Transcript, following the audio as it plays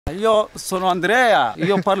Io sono Andrea,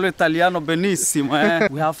 io parlo italiano benissimo.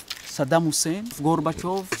 We have Saddam Hussein,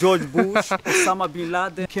 Gorbachev, George Bush, Osama bin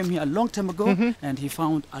Laden came here a long time ago and he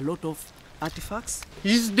found a lot of artifacts.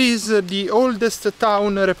 Is this the oldest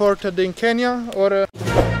town reported in Kenya or?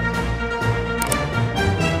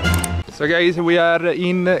 So guys, we are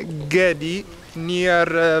in Gedi, near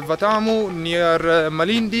Watamu, near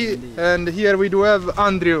Malindi, and here we do have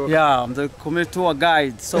Andrew. Yeah, I'm the community tour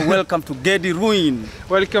guide, so welcome to Gede Ruins.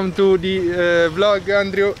 Welcome to the vlog,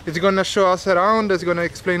 Andrew. It's gonna show us around, it's gonna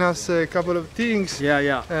explain us a couple of things.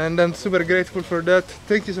 Yeah. And I'm super grateful for that.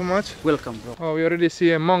 Thank you so much. Welcome, bro. Oh, we already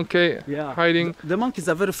see a monkey hiding. The monkeys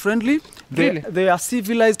are very friendly. Really? They are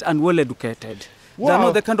civilized and well educated. Wow. They're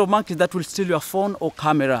not the kind of monkeys that will steal your phone or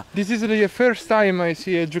camera. This is the first time I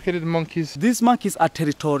see educated monkeys. These monkeys are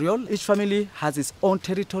territorial. Each family has its own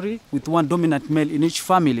territory with one dominant male in each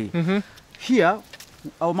family. Here,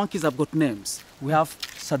 our monkeys have got names. We have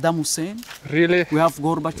Saddam Hussein. Really? We have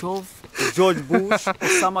Gorbachev, George Bush,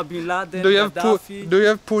 Osama bin Laden, Do you have Gaddafi. Do you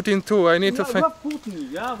have Putin too? I need to We find. have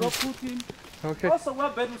Putin. Yeah, we have Putin. Okay. Also, we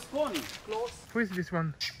have Berlusconi. Close. Who is this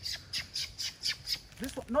one?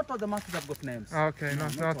 This one, not all the monkeys have got names. Okay, No,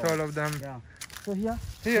 not all of them. Yeah. So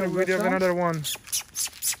here We have another one.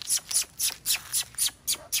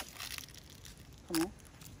 Come on.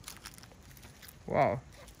 Wow.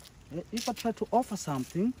 If I try to offer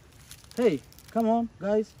something, hey, come on,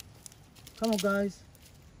 guys. Come on, guys.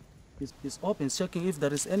 It's open, checking if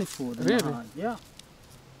there is any food. in Really? the hand. Yeah.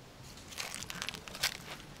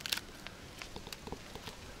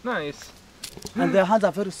 Nice. And their hands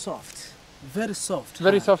are very soft. Very soft.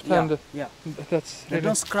 Very hand. soft hand. Yeah. That's They really.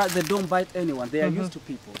 don't scratch, they don't bite anyone. They are used to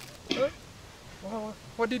people. Wow.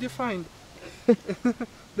 What did you find?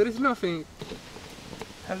 There is nothing.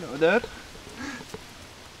 Hello there.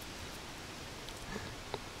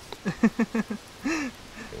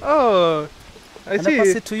 Oh, I Can see. I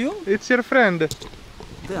pass it to you? It's your friend.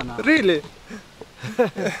 There now. Really?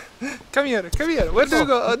 Come here. Where do you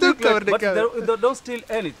go? Don't cover the But camera. they don't steal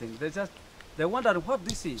anything. They wonder what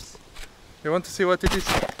this is. You want to see what it is?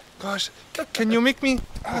 Gosh, can you make me?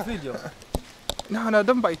 The video. No,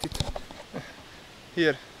 don't bite it.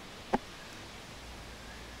 Here.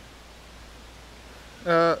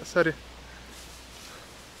 Sorry.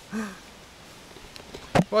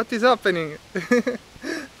 What is happening?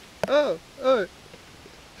 Oh.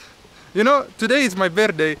 You know, today is my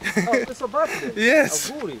birthday. Oh, it's a birthday.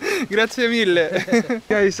 Yes. Auguri. Grazie mille.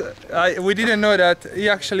 Guys, we didn't know that he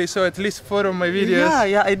actually saw at least 4 of my videos.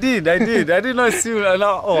 Yeah, I did. I didn't know it's you.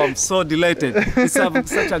 Oh, I'm so delighted. It's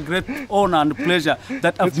such a great honor and pleasure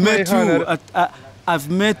that I've met you. I've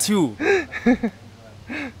met you.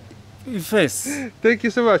 Face. Thank you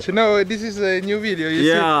so much. Now this is a new video.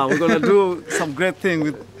 You see? We're gonna do some great thing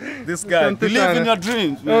with this guy. Believe in your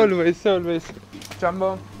dreams, man. Always.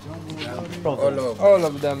 Jumbo. All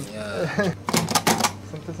of them. Yeah.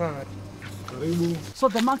 So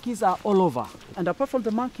the monkeys are all over, and apart from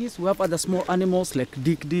the monkeys, we have other small animals like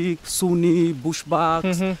dik-dik, suni,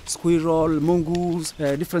 bushbucks, squirrel, mongoose,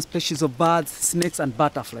 different species of birds, snakes, and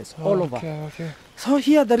butterflies all over. Okay. So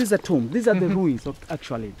here there is a tomb. These are the ruins,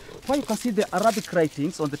 actually. Where you can see the Arabic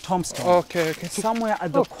writings on the tombstone. Okay. Somewhere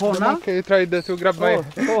at the corner. Okay, tried to grab my.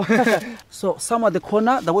 So somewhere at the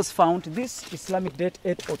corner there was found this Islamic date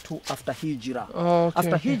 802 after Hijrah.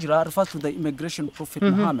 After Hijrah refers to the immigration prophet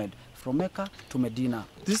Muhammad from Mecca to Medina.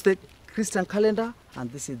 This is the Christian calendar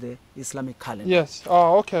and this is the Islamic calendar. Yes.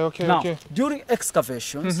 Oh, okay. Now, during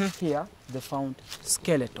excavations here, they found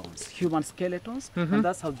skeletons, human skeletons, and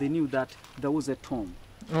that's how they knew that there was a tomb.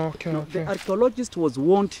 Okay. The archaeologist was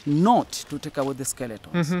warned not to take away the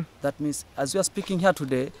skeletons. That means, as we are speaking here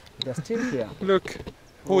today, they're still here. Look,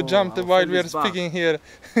 who jumped while we are speaking here.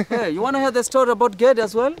 Hey, you want to hear the story about Gede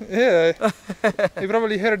as well? Yeah, you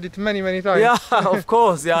probably heard it many times. Yeah, of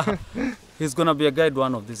course, yeah. He's going to be a guide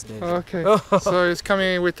one of these days. Okay, so he's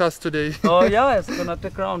coming with us today. Oh yeah, he's going to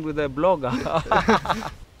take around with a blogger.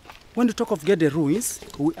 When we talk of Gede Ruins,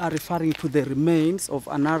 we are referring to the remains of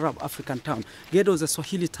an Arab African town. Gede was a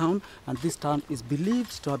Swahili town, and this town is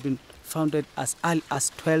believed to have been founded as early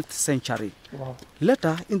as 12th century. Wow.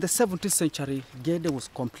 Later, in the 17th century, Gede was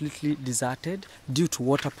completely deserted due to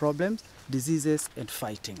water problems, diseases, and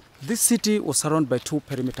fighting. This city was surrounded by 2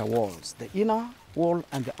 perimeter walls, the inner wall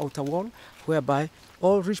and the outer wall, whereby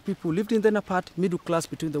all rich people lived in the inner part, middle class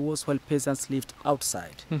between the walls, while peasants lived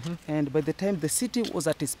outside. And by the time the city was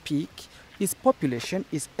at its peak, its population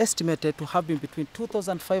is estimated to have been between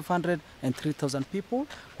 2,500 and 3,000 people,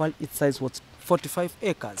 while its size was 45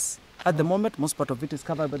 acres. At the moment, most part of it is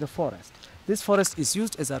covered by the forest. This forest is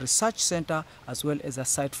used as a research center as well as a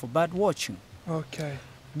site for bird watching. Okay.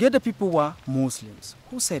 Gede people were Muslims.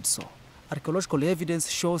 Who said so? Archaeological evidence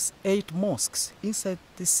shows 8 mosques inside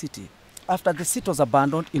this city. After the city was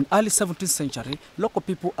abandoned in early 17th century, local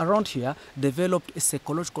people around here developed a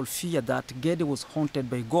psychological fear that Gede was haunted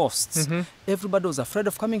by ghosts. Everybody was afraid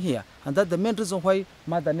of coming here, and that's the main reason why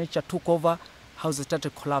Mother Nature took over, houses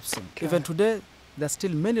started collapsing. Okay. Even today, there are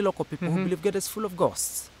still many local people who believe Gede is full of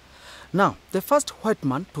ghosts. Now, the first white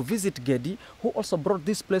man to visit Gede, who also brought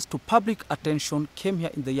this place to public attention, came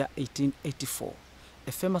here in the year 1884.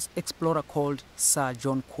 A famous explorer called Sir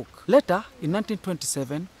John Cook. Later, in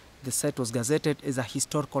 1927, the site was gazetted as a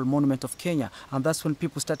historical monument of Kenya, and that's when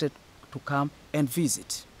people started to come and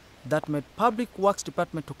visit. That made Public Works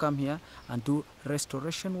Department to come here and do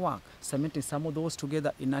restoration work, cementing some of those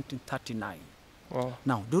together in 1939. Wow.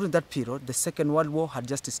 Now, during that period, the Second World War had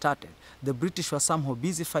just started. The British were somehow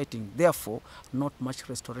busy fighting, therefore, not much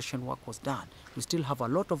restoration work was done. We still have a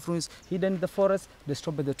lot of ruins hidden in the forest,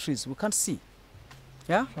 destroyed by the trees. We can't see.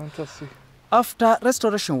 Yeah? Fantastic. After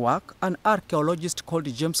restoration work, an archaeologist called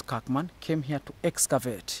James Kirkman came here to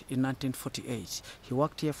excavate in 1948. He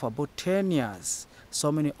worked here for about 10 years.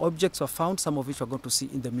 So many objects were found, some of which we're going to see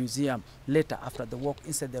in the museum later after the walk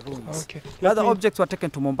inside the ruins. Okay. The other objects were taken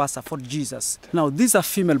to Mombasa, Fort Jesus. Now, these are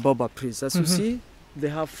female baobab trees. As you see, they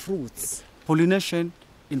have fruits. Pollination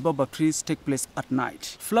in baobab trees take place at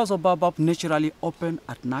night. Flowers of baobab naturally open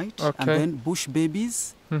at night, and then bush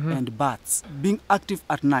babies and bats being active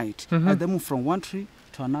at night, and they move from one tree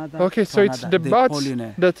to another. Okay, so it's the bats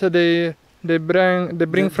that they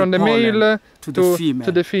bring from the male to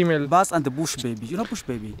the female. Bats and the bush baby. You know bush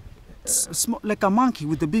baby? It's like a monkey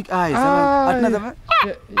with the big eyes.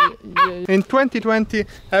 In 2020,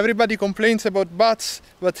 everybody complains about bats,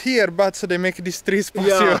 but here bats they make these trees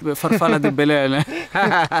possible. Farfalla di Belene.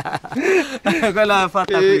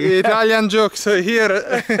 Italian jokes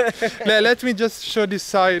here. Let me just show this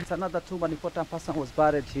side. It's another tomb, an important person was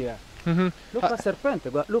buried here. Look at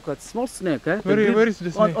serpente. Look at small snake. Where is the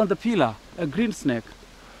snake? On the pillar, a green snake.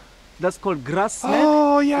 That's called grass snake.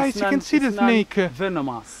 Oh yes, you can see the snake.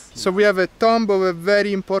 Venomous. So we have a tomb of a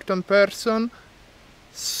very important person.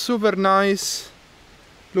 Super nice.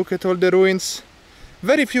 Look at all the ruins.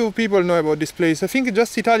 Very few people know about this place. I think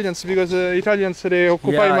just Italians, because Italians they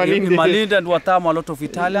occupy Malindi. In Malindi and Watamu, a lot of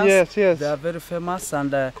Italians. Yes. They are very famous,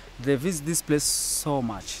 and they visit this place so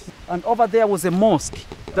much. And over there was a mosque.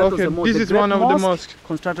 That was the this is one of the mosques.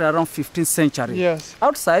 Constructed around 15th century. Yes.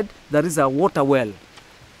 Outside there is a water well.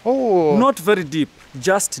 Oh. Not very deep,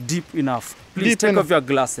 just deep enough. Please take off your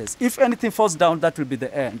glasses. If anything falls down, that will be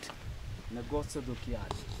the end.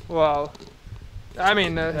 Wow. I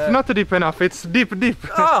mean, it's not deep enough, it's deep.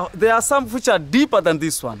 Oh, there are some which are deeper than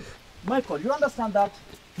this one. Michael, you understand that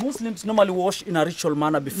Muslims normally wash in a ritual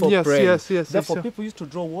manner before praying. Yes. Therefore, people used to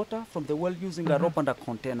draw water from the well using a rope and a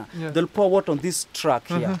container. They'll pour water on this track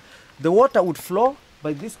here. The water would flow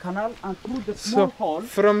by this canal and through the small hole.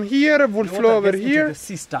 From here will flow over here. The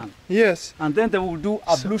cistern. Yes. And then they will do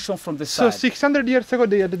ablution from the side. So 600 years ago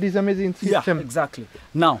they had this amazing system. Yeah, exactly.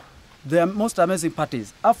 Now, the most amazing part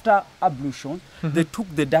is, after ablution, they took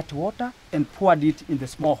the dirty water and poured it in the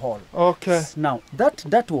small hole. Okay. Now,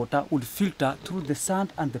 that water would filter through the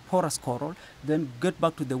sand and the porous coral, then get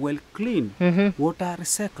back to the well clean. Water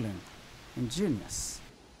recycling. Ingenious.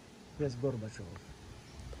 Here's Gorbachev.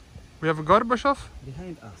 We have Gorbachev?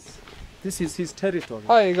 Behind us. This is his territory.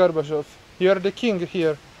 Hi, Gorbachev. You are the king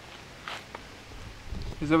here.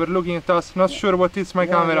 He's overlooking at us. Not sure what is my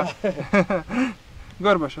camera.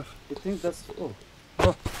 Gorbachev. I think that's... Oh,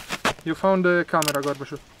 you found the camera,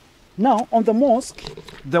 Gorbachev. Now, on the mosque,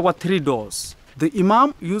 there were 3 doors. The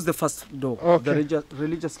imam used the first door, the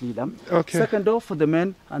religious leader. Second door for the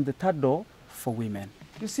men, and the third door for women.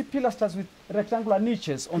 You see pilasters with rectangular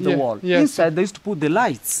niches on the wall. Inside, they used to put the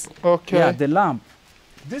lights. Yeah, the lamp.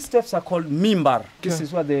 These steps are called mimbar. This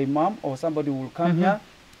is where the imam or somebody will come here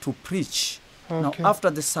to preach. Now,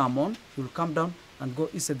 after the sermon, he will come down and go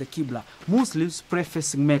inside the Qibla. Muslims pray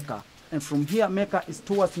facing Mecca. And from here, Mecca is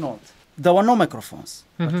towards north. There were no microphones.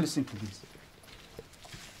 But listen to this.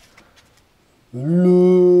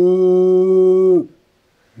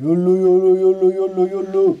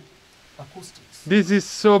 Acoustics. This is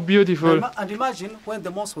so beautiful. And imagine when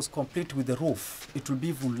the mosque was complete with the roof, it will be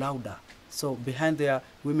even louder. So behind there,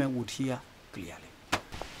 women would hear clearly.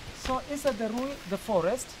 So inside the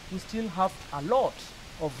forest, we still have a lot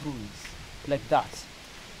of ruins like that.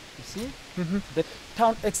 You see? The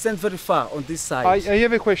town extends very far on this side. I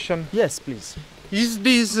have a question. Yes, please. Is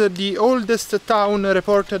this the oldest town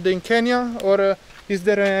reported in Kenya, or is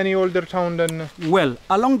there any older town than... Well,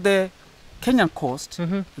 along the Kenyan coast,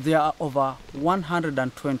 there are over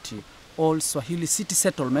 120 old Swahili city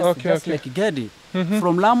settlements, just like Gede,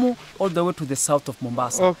 from Lamu all the way to the south of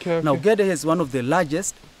Mombasa. Now Gede is one of the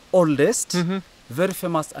largest, oldest, very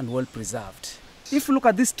famous and well preserved. If you look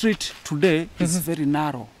at this street today, it's very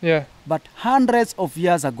narrow. Yeah. But hundreds of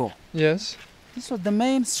years ago, Yes. this was the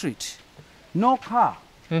main street. No car,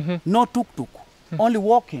 no tuk-tuk, only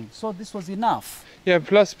walking. So this was enough. Yeah,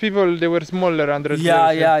 plus people, they were smaller 100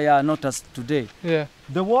 Yeah, years. not as today. Yeah.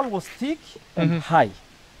 The wall was thick and high.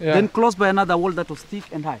 Yeah. Then close by another wall that was thick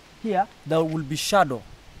and high. Here, there will be shadow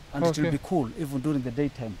and it will be cool even during the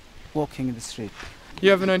daytime, walking in the street. You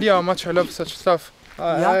have an idea how much I love such stuff.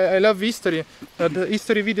 I love history. The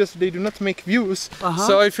history videos, they do not make views.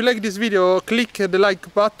 So if you like this video, click the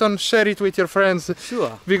like button, share it with your friends.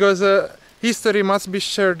 Sure. Because history must be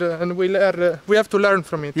shared and we have to learn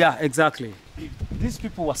from it. Yeah, exactly. These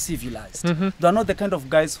people were civilized. They are not the kind of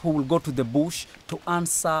guys who will go to the bush to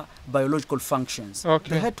answer biological functions.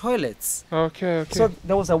 They had toilets. So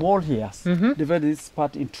there was a wall here, divided this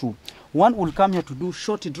part in two. One will come here to do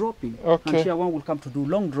short dropping, and here one will come to do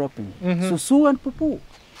long dropping. Susu and pupu.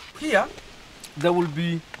 Here,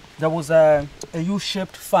 there was a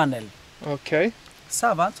U-shaped funnel.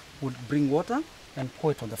 Servants would bring water and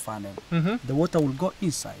pour it on the funnel. The water will go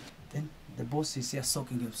inside. Then the boss is here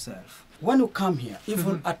soaking himself. When you come here,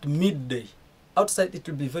 even at midday, outside it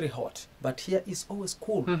will be very hot, but here is always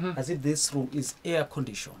cool, as if this room is air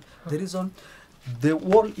conditioned. The reason, the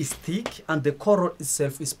wall is thick and the coral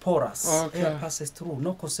itself is porous. Air passes through,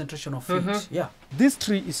 no concentration of heat. Yeah. This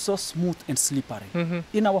tree is so smooth and slippery.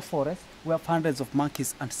 In our forest, we have hundreds of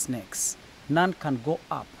monkeys and snakes. None can go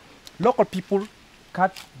up. Local people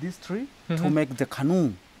cut this tree to make the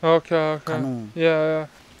canoe. Canoe.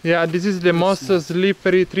 Yeah, this is the most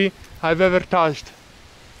slippery tree I've ever touched.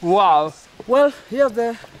 Wow. Well, here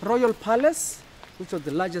the Royal Palace, which was the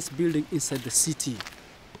largest building inside the city.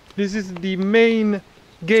 This is the main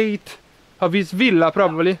gate of his villa,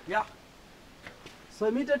 probably. Yeah. So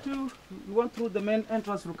immediately you went through the main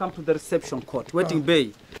entrance, you come to the reception court, waiting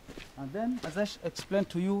bay. And then, as I explained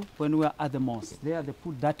to you when we were at the mosque, there they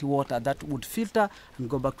put dirty water that would filter and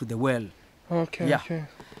go back to the well.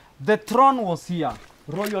 The throne was here,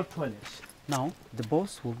 royal toilet. Now, the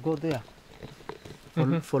boss will go there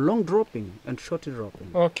for long dropping and short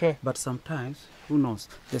dropping. But sometimes, who knows,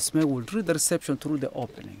 the smell will reach the reception through the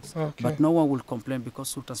openings. But no one will complain because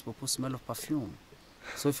sultans people smell of perfume.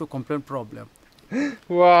 So if you complain, problem.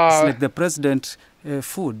 Wow. It's like the president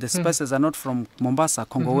food. The spices are not from Mombasa,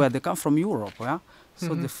 Congo, where they come from Europe. Yeah?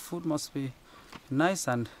 So the food must be nice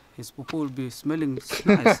and his people will be smelling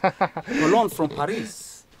nice. Alone from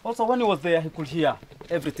Paris. Also, when he was there, he could hear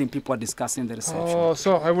everything people are discussing in the reception.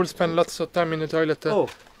 So I will spend lots of time in the toilet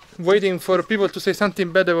waiting for people to say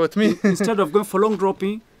something bad about me. Instead of going for long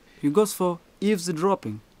dropping, he goes for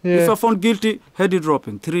eavesdropping. If you're found guilty, heady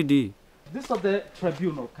dropping, 3D. This is the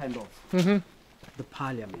tribunal, kind of. The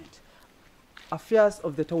parliament. Affairs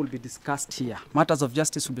of the town will be discussed here. Matters of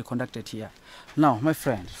justice will be conducted here. Now, my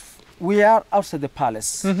friend, we are outside the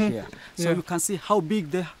palace here. So you can see how big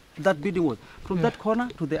that building was. From that corner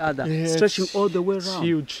to the other, stretching all the way around.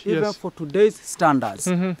 Huge. Even for today's standards,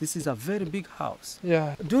 this is a very big house.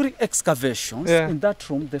 During excavations, in that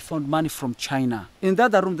room, they found money from China. In the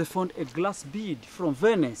other room, they found a glass bead from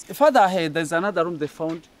Venice. Further ahead, there's another room, they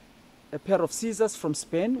found a pair of scissors from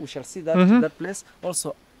Spain. We shall see that in that place.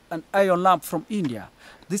 Also, an iron lamp from India.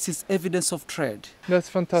 This is evidence of trade. That's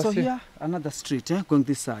fantastic. So here, another street, going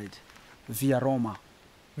this side. Via Roma.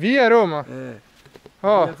 Via Roma?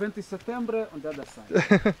 Via 20 September on the other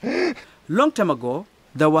side. Long time ago,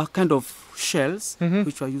 there were kind of shells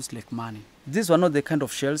which were used like money. These were not the kind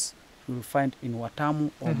of shells you will find in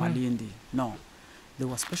Watamu or Malindi. No. They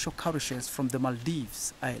were special cowrie shells from the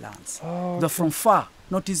Maldives Islands. They're from far,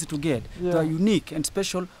 not easy to get. They are unique and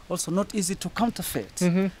special, also not easy to counterfeit.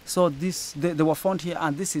 So they were found here,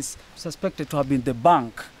 and this is suspected to have been the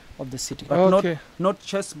bank of the city, but not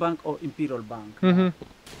Chase Bank or Imperial Bank.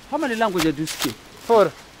 How many languages do you speak?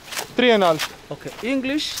 4. 3 and a half. Okay,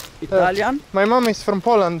 English, Italian. My mom is from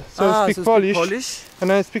Poland, so I speak Polish,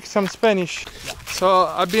 and I speak some Spanish. So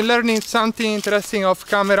I've been learning something interesting off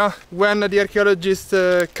camera. When the archaeologist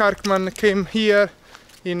Kirkman came here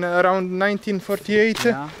in around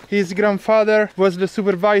 1948, his grandfather was the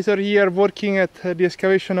supervisor here working at the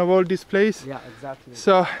excavation of all this place. Yeah, exactly.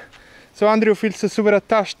 So Andrew feels super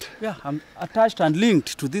attached. Yeah, I'm attached and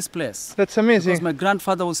linked to this place. That's amazing. Because my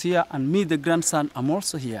grandfather was here and me, the grandson, I'm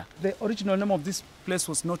also here. The original name of this place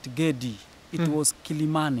was not Gedi. It was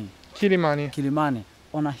Kilimani. Kilimani. Kilimani,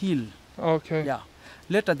 on a hill. Okay. Yeah.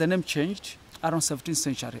 Later the name changed around 17th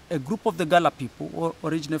century, a group of the Gala people, who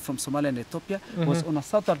originated from Somalia and Ethiopia, was on a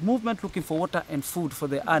southward movement looking for water and food for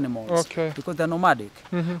their animals because they're nomadic.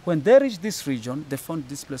 When they reached this region, they found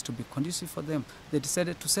this place to be conducive for them. They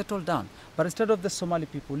decided to settle down. But instead of the Somali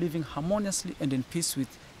people living harmoniously and in peace with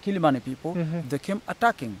Kilimani people, they came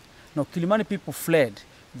attacking. Now, Kilimani people fled.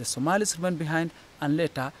 The Somalis remained behind, and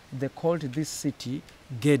later they called this city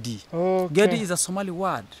Gedi. Gedi is a Somali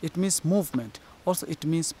word. It means movement. Also, it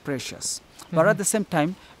means precious. But at the same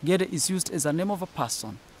time, Gede is used as a name of a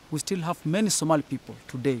person. We still have many Somali people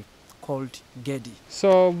today called Gedi.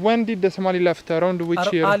 So when did the Somali left? Around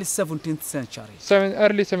which year? Early 17th century.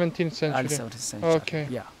 Early 17th century. Early 17th century. Okay.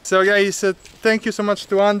 Yeah. So guys, thank you so much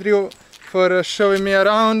to Andrew for showing me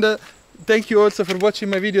around. Thank you also for watching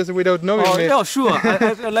my videos without knowing me. Yeah, sure.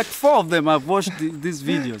 I like 4 of them. I've watched these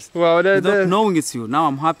videos. Wow, without knowing it's you. Now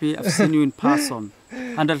I'm happy I've seen you in person.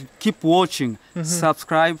 And I'll keep watching.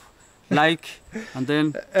 Subscribe, like, and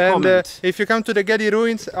then comment. If you come to the Gede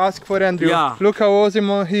Ruins, ask for Andrew. Yeah. Look how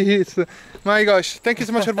awesome he is. My gosh, thank you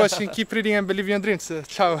so much for watching. Keep reading and believe in your dreams.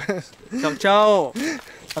 Ciao. Ciao, ciao.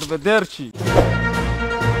 Arrivederci.